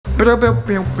We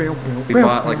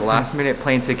bought like a last minute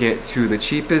plane ticket to the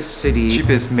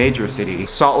cheapest major city,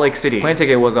 Salt Lake City. Plane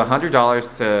ticket was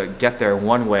 $100 to get there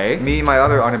one way. Me and my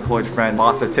other unemployed friend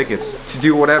bought the tickets to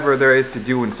do whatever there is to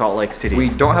do in Salt Lake City. We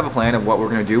don't have a plan of what we're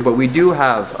gonna do, but we do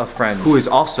have a friend who is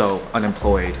also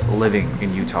unemployed living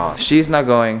in Utah. She's not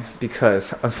going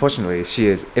because unfortunately she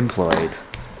is employed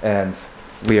and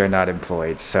we are not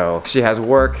employed, so she has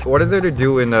work. What is there to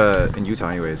do in Utah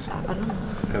anyways? I don't know.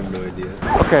 I have no idea.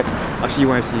 Okay, I'll see you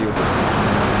when I see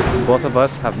you. Both of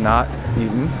us have not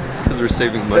eaten. Because we're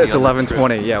saving money. It's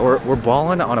 11:20. Yeah, we're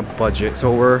balling on a budget,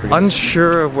 so we're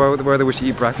unsure of whether we should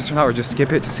eat breakfast or not, or just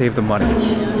skip it to save the money.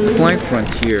 Flying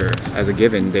Frontier, as a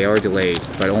given, they are delayed,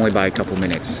 but only by a couple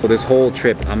minutes. So this whole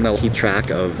trip, I'm gonna keep track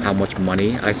of how much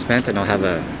money I spent, and I'll have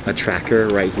a tracker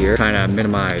right here, trying to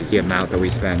minimize the amount that we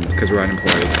spend because we're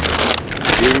unemployed.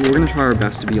 We're gonna try our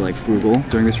best to be like frugal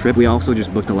during this trip. We also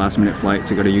just booked a last minute flight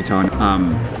to go to Utah.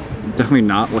 Definitely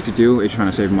not what to do if you're trying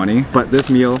to save money. But this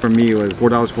meal for me was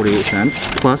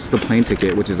 $4.48 plus the plane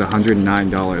ticket, which is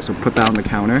 $109. So put that on the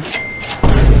counter.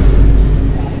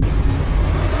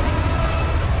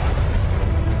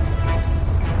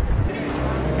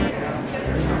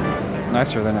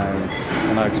 Nicer than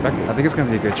I expected. I think it's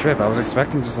gonna be a good trip. I was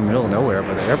expecting just the middle of nowhere,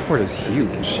 but the airport is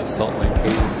huge. Salt Lake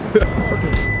City.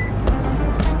 Okay.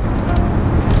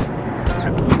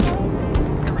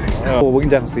 Well, we can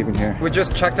definitely sleep in here. We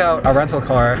just checked out our rental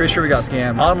car. Pretty sure we got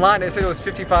scammed. Online, they said it was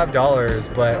 $55,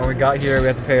 but when we got here, we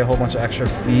had to pay a whole bunch of extra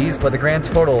fees. But the grand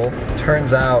total,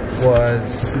 turns out, was...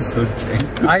 This is so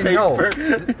jank. I know.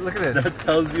 Look at this. That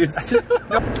tells you it's...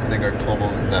 I think our total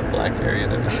is in that black area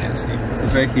that we can't see. So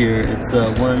it's right here. It's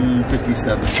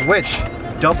 157. Which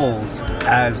doubles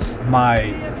as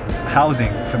my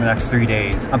housing for the next 3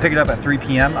 days. I'm picking up at 3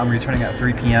 p.m. I'm returning at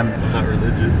 3 p.m. Not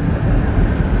religious.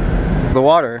 The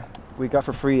water we got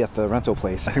for free at the rental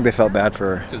place. I think they felt bad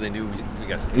for... Because they knew we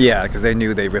got scammed. Yeah, because they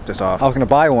knew they ripped us off. I was gonna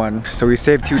buy one, so we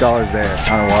saved $2 there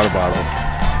on a water bottle.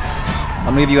 I'm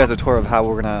gonna give you guys a tour of how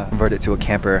we're gonna convert it to a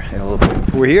camper in a little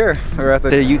bit. We're here. We're at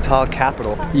the Utah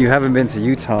Capitol. You haven't been to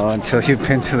Utah until you've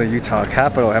been to the Utah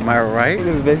Capitol, am I right?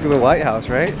 This is basically the White House,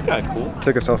 right? It's kind of cool.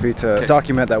 Took a selfie to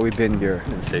document that we've been here.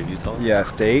 And save Utah. Yeah,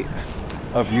 state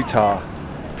of Utah.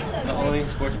 The only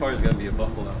sports bar is gonna be a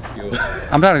Buffalo.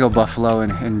 I'm about to go Buffalo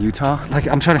in Utah. Like,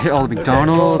 I'm trying to hit all the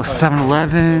McDonald's,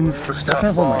 7-Elevens. I'm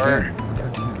gonna hold my hair.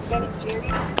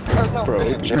 Bro,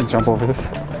 I'm gonna jump over this.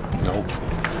 Nope.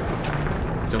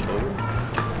 Jump over.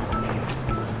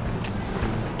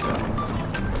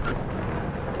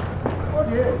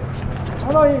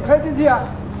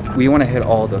 We want to hit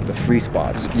all the free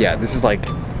spots. Yeah, this is like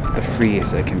the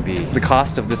freest it can be. The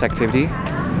cost of this activity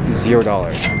is $0.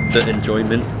 The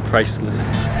enjoyment, priceless.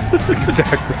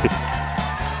 Exactly.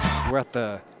 We're at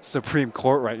the Supreme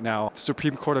Court right now.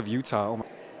 Supreme Court of Utah. Oh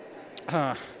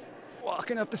my.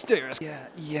 Walking up the stairs.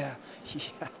 Yeah.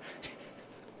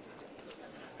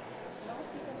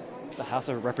 The House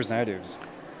of Representatives.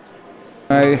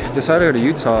 I decided to go to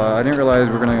Utah. I didn't realize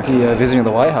we were gonna be visiting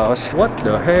the White House. What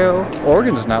the hell?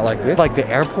 Oregon's not like this. Like the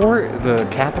airport, the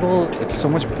Capitol, it's so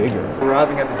much bigger. We're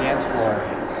arriving at the dance floor.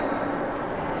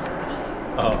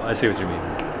 Oh, I see what you mean.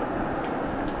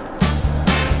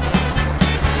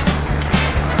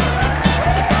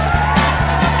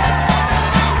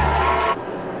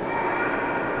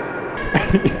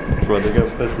 Bro, they got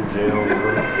us in jail,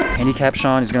 bro. Handicap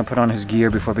Sean is gonna put on his gear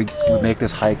before we make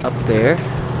this hike up there.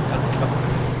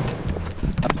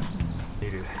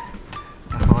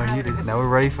 That's all I needed. Now we're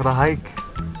ready for the hike.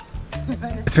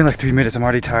 It's been like 3 minutes. I'm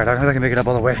already tired. I don't think I can make it up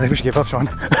all the way. I think we should give up, Sean.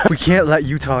 We can't let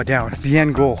Utah down. It's the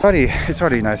end goal. It's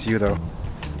already nice of you, though.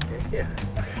 Yeah.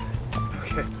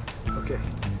 Okay.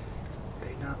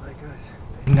 They not like us.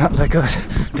 Not like us.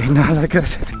 They not like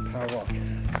us.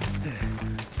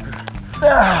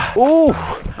 Ooh!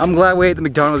 I'm glad we ate the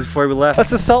McDonald's before we left.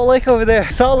 That's the Salt Lake over there.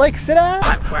 Salt Lake, sit down!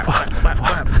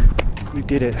 We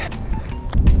did it.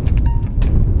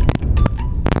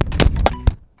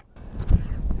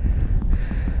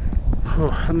 I'm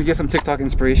gonna get some TikTok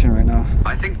inspiration right now.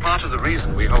 I think part of the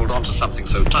reason we hold on to something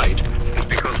so tight is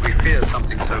because we fear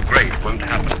something so great won't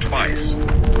happen twice.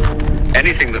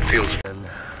 Anything that feels... And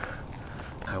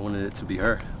I wanted it to be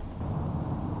her.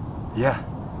 Yeah,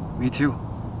 me too.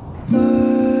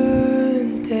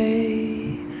 One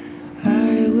day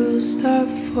I will stop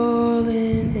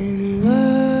falling in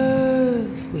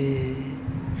love with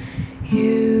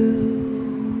you.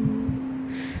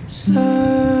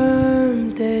 Someday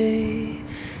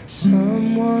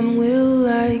someone will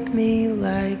like me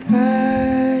like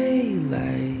I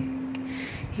like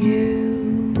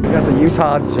you. We got the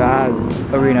Utah Jazz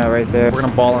Arena right there. We're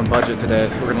gonna ball on budget today.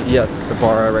 We're gonna eat at the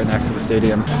bar right next to the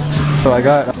stadium. So I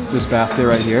got this basket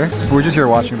right here. We're just here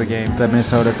watching the game, the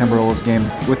Minnesota Timberwolves game.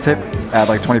 With tip, add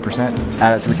like 20%,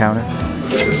 add it to the counter.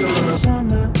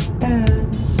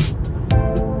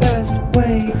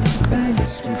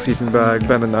 Sleeping bag,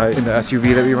 spend the night in the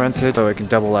SUV that we rented so it can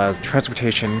double as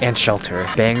transportation and shelter.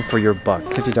 Bang for your buck,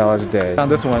 $50 a day.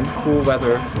 Found this one, cool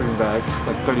weather sleeping bag. It's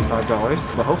like $35,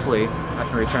 but hopefully I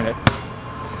can return it.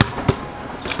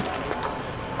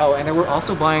 Oh, and then we're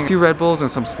also buying 2 Red Bulls and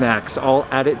some snacks. I'll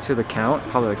add it to the count,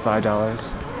 probably like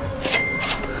 $5.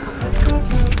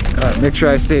 Make sure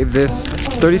I save this.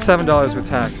 $37 with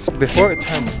tax. Before it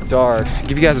turns dark, I'll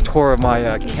give you guys a tour of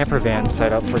my camper van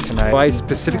setup for tonight. I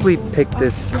specifically picked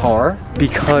this car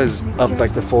because of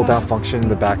like the fold down function in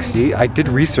the back seat. I did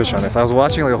research on this. I was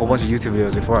watching like a whole bunch of YouTube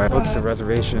videos before I booked the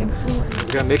reservation.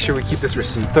 We gotta make sure we keep this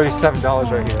receipt.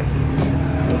 $37 right here.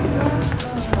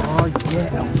 Oh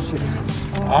yeah, oh shit.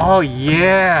 Oh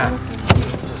yeah!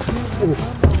 Ooh.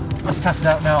 Let's test it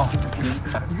out now.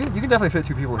 You can definitely fit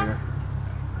 2 people here.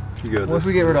 Once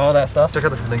we get rid of all that stuff, check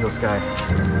out the Flamingo Sky.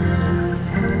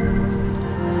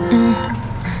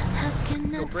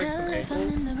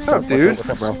 What's up, dude? What's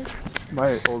up, bro?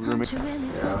 My old roommate.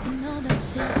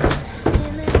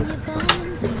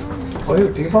 Oh, you have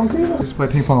a ping pong team? Just play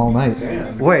ping pong all night.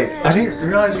 Damn. Wait, I didn't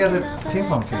realize you guys had a ping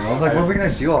pong team. I was like, what are we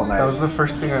gonna do all night? That was the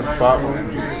first thing I bought when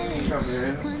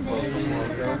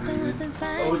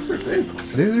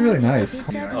These are really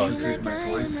nice.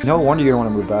 No wonder you don't want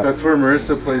to move back. That's where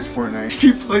Marissa plays Fortnite.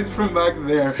 She plays from back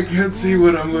there. I can't see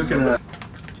what I'm looking at.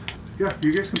 Yeah,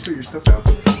 you guys can put your stuff out.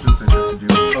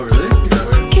 Oh, really?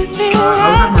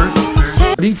 How's Marissa?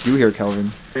 What do you do here,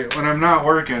 Kelvin? When I'm not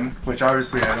working, which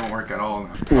obviously I don't work at all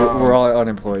now. We're all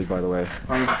unemployed, by the way.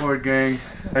 Unemployed gang.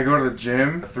 I go to the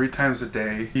gym 3 times a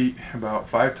day, eat about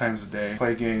 5 times a day,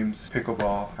 play games,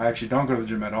 pickleball. I actually don't go to the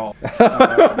gym at all.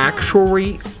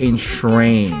 Actually in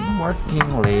Shrine.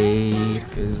 Working late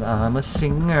because I'm a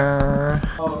singer.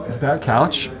 That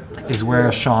couch is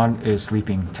where Sean is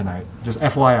sleeping tonight. Just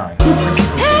FYI.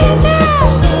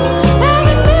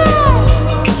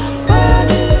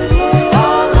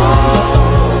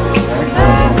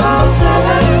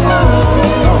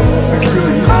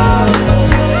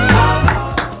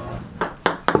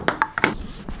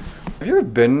 Have you ever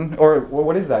been, or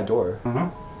what is that door?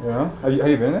 Yeah? Have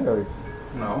you been there? Like,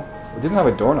 No. it doesn't have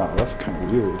a doorknob. That's kind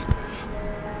of weird.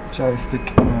 Shall I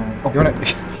stick? Oh,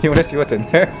 you wanna see what's in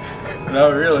there?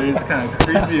 Not really. It's kind of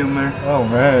creepy in there. Oh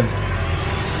man.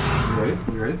 You ready?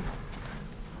 You ready?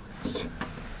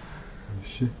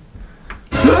 Shit.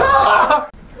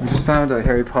 We just found a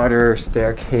Harry Potter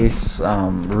staircase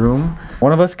room.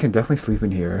 One of us can definitely sleep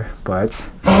in here, but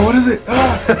Oh, what is it?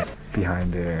 Ah!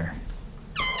 behind there.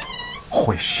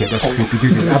 Holy shit, that's creepy,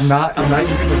 dude. I'm not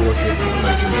even looking.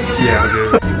 Yeah,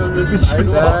 dude.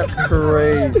 That's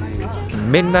crazy.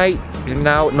 Midnight,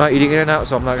 In-N-Out, not eating In-N-Out,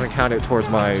 so I'm not gonna count it towards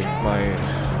my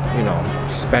you know,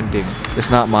 spending. It's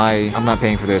not I'm not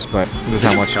paying for this, but this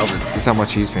is how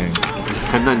much he's paying. It's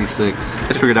 $10.96.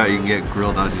 Just figured out you can get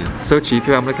grilled onions. So cheap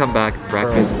here. I'm gonna come back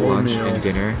breakfast, lunch, and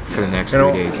dinner for the next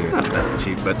 3 days here. Not that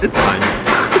cheap, but it's fine.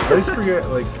 I always forget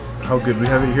like how good we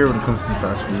have it here when it comes to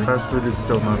fast food. Fast food is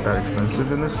still not that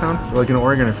expensive in this town. Like in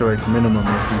Oregon, I feel like minimum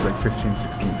is like 15,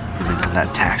 16.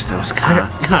 That tax that was kind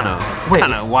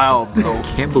of wild. So I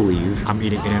can't believe I'm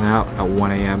eating In-N-Out at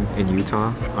 1 a.m. in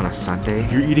Utah on a Sunday.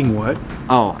 You're eating what?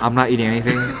 Oh, I'm not eating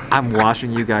anything. I'm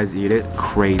watching you guys eat it.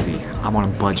 Crazy. I'm on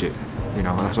a budget. You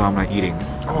know, that's why I'm not eating.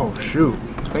 Oh shoot!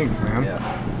 Thanks, man. Yeah.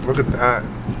 Look at that.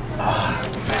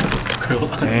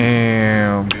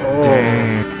 Damn. Oh.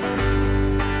 Damn.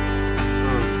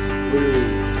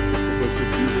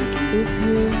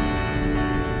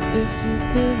 If you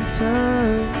could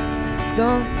return,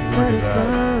 don't let it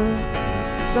burn,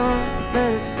 don't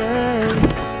let it fade.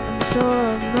 I'm sure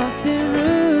I'm not being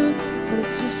rude, but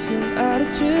it's just your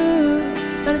attitude,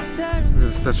 and it's terrible.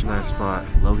 This is such a nice spot,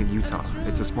 Logan, Utah.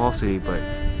 It's a small city, but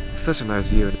it's such a nice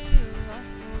view.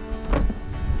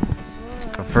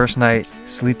 First night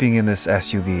sleeping in this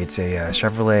SUV. It's a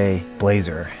Chevrolet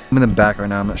Blazer. I'm in the back right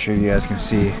now. I'm not sure you guys can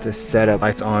see the setup.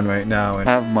 Lights on right now. And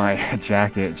I have my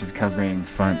jacket just covering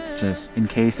front, just in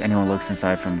case anyone looks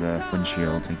inside from the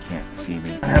windshield and can't see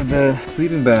me. I have the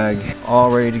sleeping bag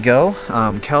all ready to go.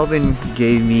 Kelvin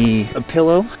gave me a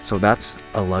pillow, so that's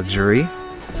a luxury.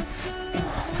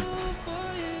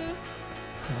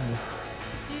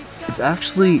 It's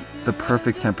actually the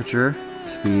perfect temperature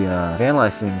to be van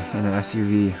lifing in an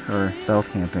SUV or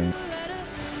stealth camping.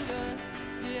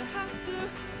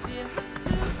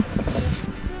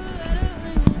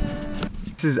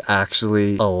 This is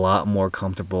actually a lot more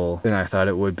comfortable than I thought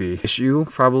it would be. The issue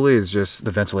probably is just the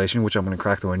ventilation, which I'm gonna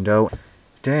crack the window.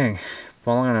 Dang,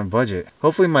 falling on a budget.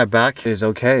 Hopefully my back is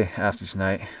okay after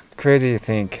tonight. Crazy to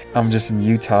think I'm just in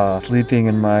Utah, sleeping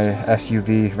in my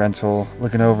SUV rental,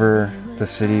 looking over the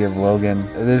city of Logan.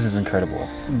 This is incredible.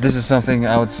 This is something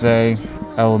I would say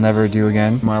I will never do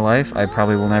again in my life. I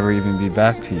probably will never even be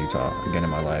back to Utah again in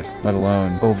my life, let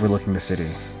alone overlooking the city.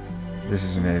 This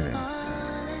is amazing,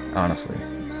 honestly.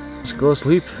 Let's go to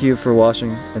sleep. Thank you for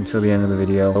watching until the end of the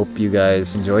video. Hope you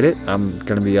guys enjoyed it. I'm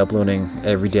gonna be uploading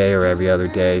every day or every other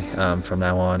day from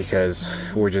now on, because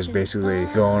we're just basically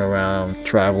going around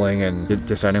traveling and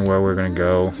deciding where we're gonna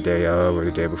go the day of or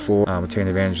the day before. Taking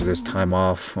advantage of this time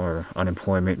off or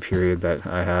unemployment period that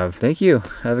I have. Thank you.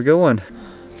 Have a good one.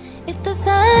 If the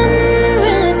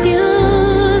sun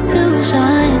refused to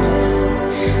shine,